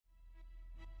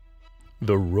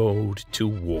The Road to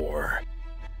War.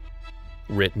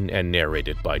 Written and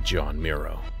narrated by John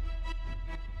Miro.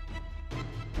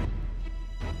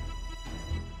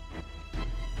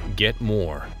 Get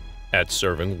more at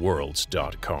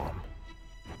servingworlds.com.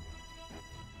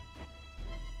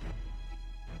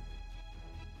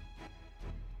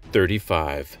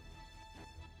 "35.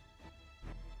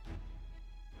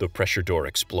 The pressure door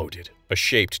exploded, a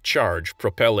shaped charge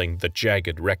propelling the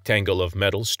jagged rectangle of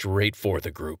metal straight for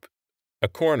the group. A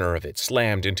corner of it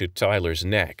slammed into Tyler's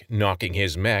neck, knocking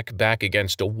his mech back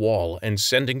against a wall and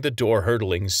sending the door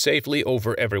hurtling safely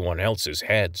over everyone else's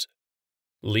heads.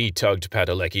 Lee tugged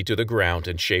Padalecki to the ground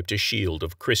and shaped a shield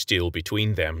of crysteel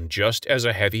between them just as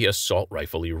a heavy assault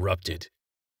rifle erupted.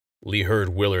 Lee heard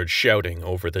Willard shouting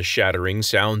over the shattering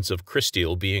sounds of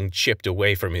crysteel being chipped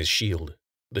away from his shield.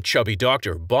 The chubby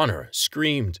doctor, Bonner,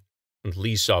 screamed, and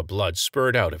Lee saw blood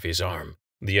spurt out of his arm.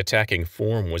 The attacking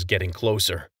form was getting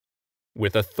closer.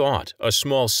 With a thought, a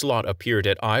small slot appeared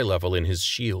at eye level in his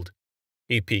shield.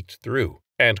 He peeked through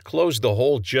and closed the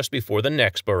hole just before the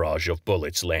next barrage of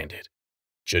bullets landed.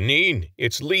 "Janine,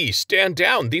 it's Lee. Stand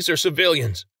down. These are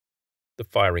civilians." The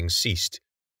firing ceased.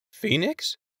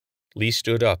 "Phoenix?" Lee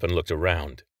stood up and looked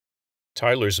around.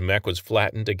 Tyler's mech was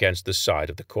flattened against the side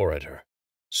of the corridor.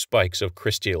 Spikes of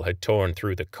crysteel had torn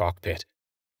through the cockpit.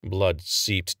 Blood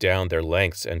seeped down their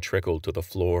lengths and trickled to the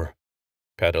floor.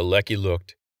 Padalecki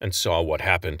looked and saw what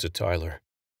happened to Tyler.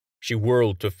 She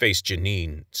whirled to face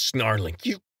Janine, snarling,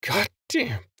 "You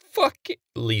goddamn fuck it."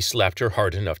 Lee slapped her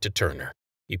hard enough to turn her.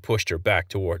 He pushed her back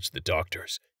towards the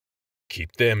doctors.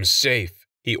 "Keep them safe,"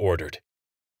 he ordered.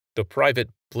 The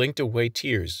private blinked away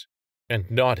tears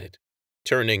and nodded,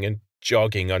 turning and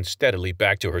jogging unsteadily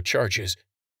back to her charges.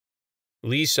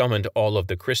 Lee summoned all of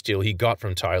the crysteel he got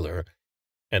from Tyler,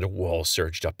 and a wall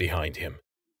surged up behind him.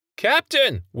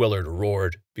 "Captain!" Willard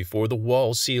roared before the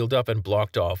wall sealed up and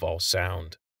blocked off all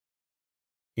sound.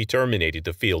 He terminated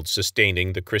the field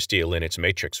sustaining the crysteel in its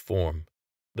matrix form.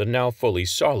 The now fully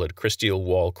solid crysteel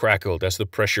wall crackled as the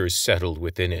pressures settled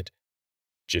within it.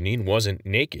 Janine wasn't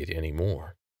naked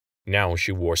anymore. Now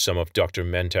she wore some of Dr.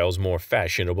 Mentel's more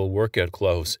fashionable workout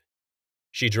clothes.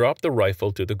 She dropped the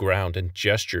rifle to the ground and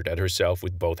gestured at herself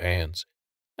with both hands.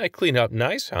 "I clean up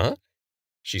nice, huh?"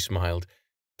 She smiled,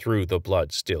 through the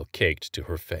blood still caked to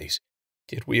her face.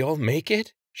 "Did we all make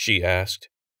it?" she asked.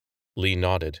 Lee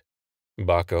nodded.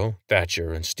 "Baco,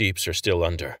 Thatcher, and Steeps are still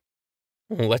under."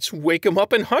 "Let's wake 'em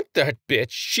up and hunt that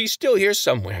bitch. She's still here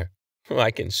somewhere. I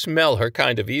can smell her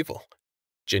kind of evil."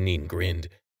 Janine grinned.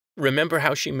 "Remember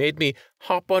how she made me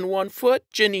hop on one foot,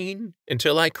 Janine,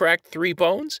 until I cracked 3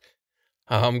 bones?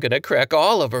 I'm gonna crack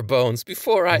all of her bones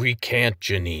before I—" "We can't,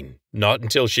 Janine. Not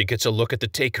until she gets a look at the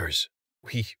takers.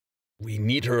 We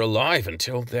need her alive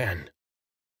until then."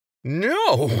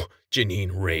 "No!"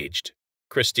 Janine raged.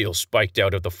 Crysteel spiked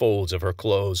out of the folds of her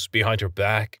clothes, behind her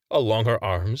back, along her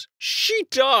arms. "She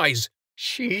dies!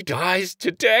 She dies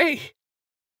today!"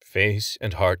 Face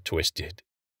and heart twisted.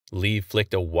 Lee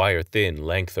flicked a wire-thin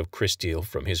length of crysteel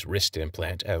from his wrist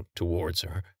implant out towards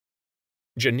her.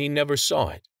 Janine never saw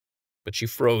it, but she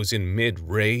froze in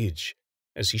mid-rage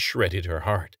as he shredded her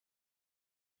heart.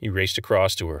 He raced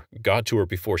across to her, got to her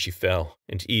before she fell,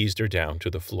 and eased her down to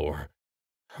the floor.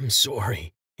 "I'm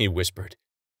sorry," he whispered.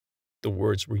 The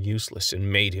words were useless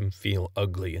and made him feel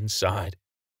ugly inside.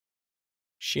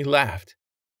 She laughed.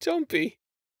 "Don't be.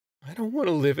 I don't want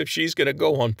to live if she's going to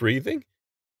go on breathing."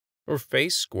 Her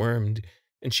face squirmed,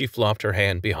 and she flopped her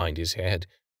hand behind his head.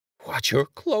 "Watch her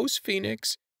close,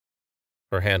 Phoenix."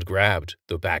 Her hand grabbed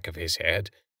the back of his head.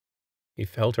 He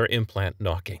felt her implant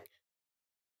knocking.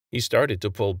 He started to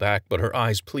pull back, but her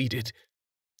eyes pleaded.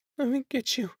 "Let me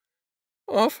get you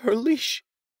off her leash."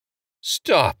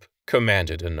 "Stop!"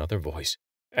 commanded another voice,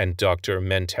 and Dr.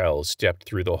 Mentel stepped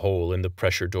through the hole in the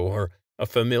pressure door, a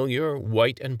familiar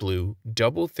white and blue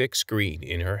double-thick screen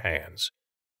in her hands.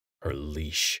 Her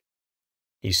leash.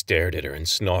 He stared at her and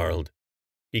snarled.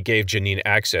 He gave Janine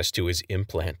access to his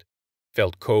implant,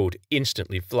 felt code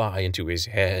instantly fly into his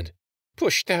head.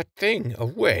 "Push that thing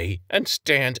away and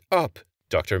stand up,"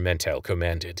 Dr. Mentel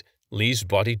commanded. Lee's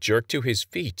body jerked to his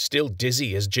feet, still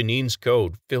dizzy as Janine's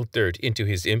code filtered into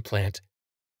his implant.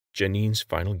 Janine's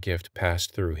final gift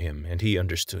passed through him, and he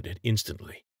understood it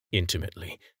instantly,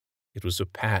 intimately. It was a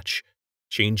patch,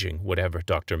 changing whatever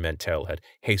Dr. Mentel had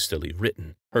hastily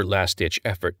written, her last-ditch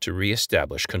effort to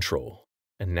re-establish control.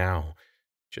 And now,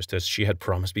 just as she had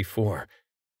promised before,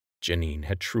 Janine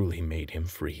had truly made him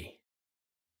free.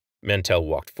 Mentel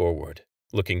walked forward,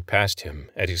 looking past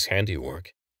him at his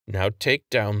handiwork. "Now take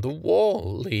down the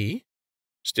wall, Lee."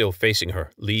 Still facing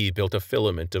her, Lee built a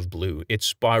filament of blue. It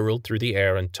spiraled through the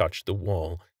air and touched the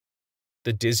wall.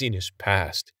 The dizziness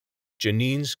passed.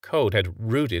 Janine's code had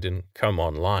rooted and come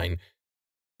online,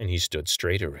 and he stood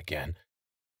straighter again.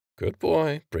 "Good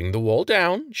boy, bring the wall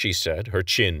down," she said, her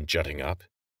chin jutting up.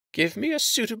 "Give me a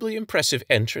suitably impressive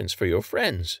entrance for your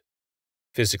friends."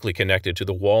 Physically connected to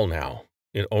the wall now,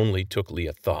 it only took Lee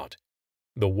a thought.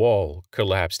 The wall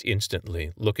collapsed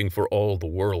instantly, looking for all the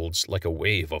worlds like a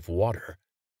wave of water.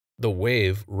 The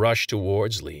wave rushed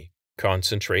towards Lee,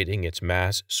 concentrating its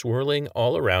mass, swirling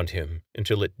all around him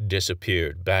until it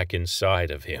disappeared back inside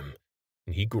of him,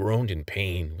 and he groaned in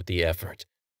pain with the effort.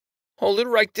 "Hold it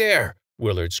right there,"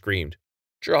 Willard screamed.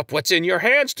 "Drop what's in your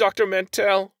hands, Dr.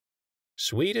 Mantell."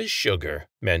 Sweet as sugar,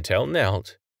 Mantell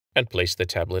knelt and placed the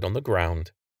tablet on the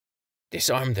ground.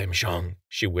 "Disarm them, Zhang,"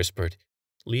 she whispered.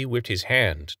 Lee whipped his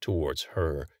hand towards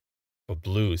her. A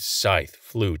blue scythe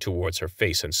flew towards her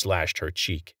face and slashed her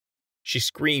cheek. She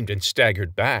screamed and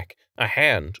staggered back, a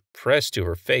hand pressed to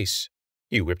her face.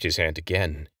 He whipped his hand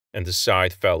again, and the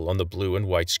scythe fell on the blue and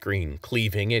white screen,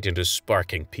 cleaving it into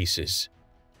sparking pieces.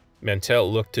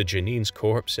 Mantell looked to Janine's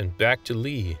corpse and back to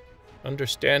Lee,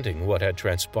 understanding what had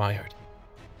transpired.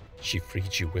 "She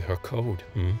freed you with her code,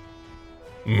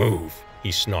 "Move,"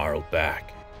 he snarled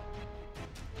back.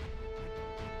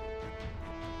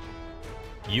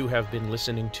 You have been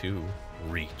listening to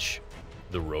Reach,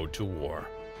 The Road to War.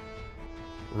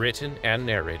 Written and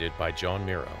narrated by John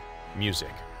Miro.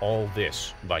 Music, All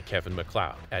This by Kevin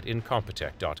MacLeod at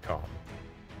Incompetech.com.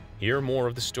 Hear more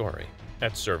of the story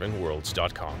at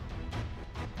servingworlds.com.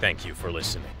 Thank you for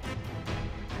listening.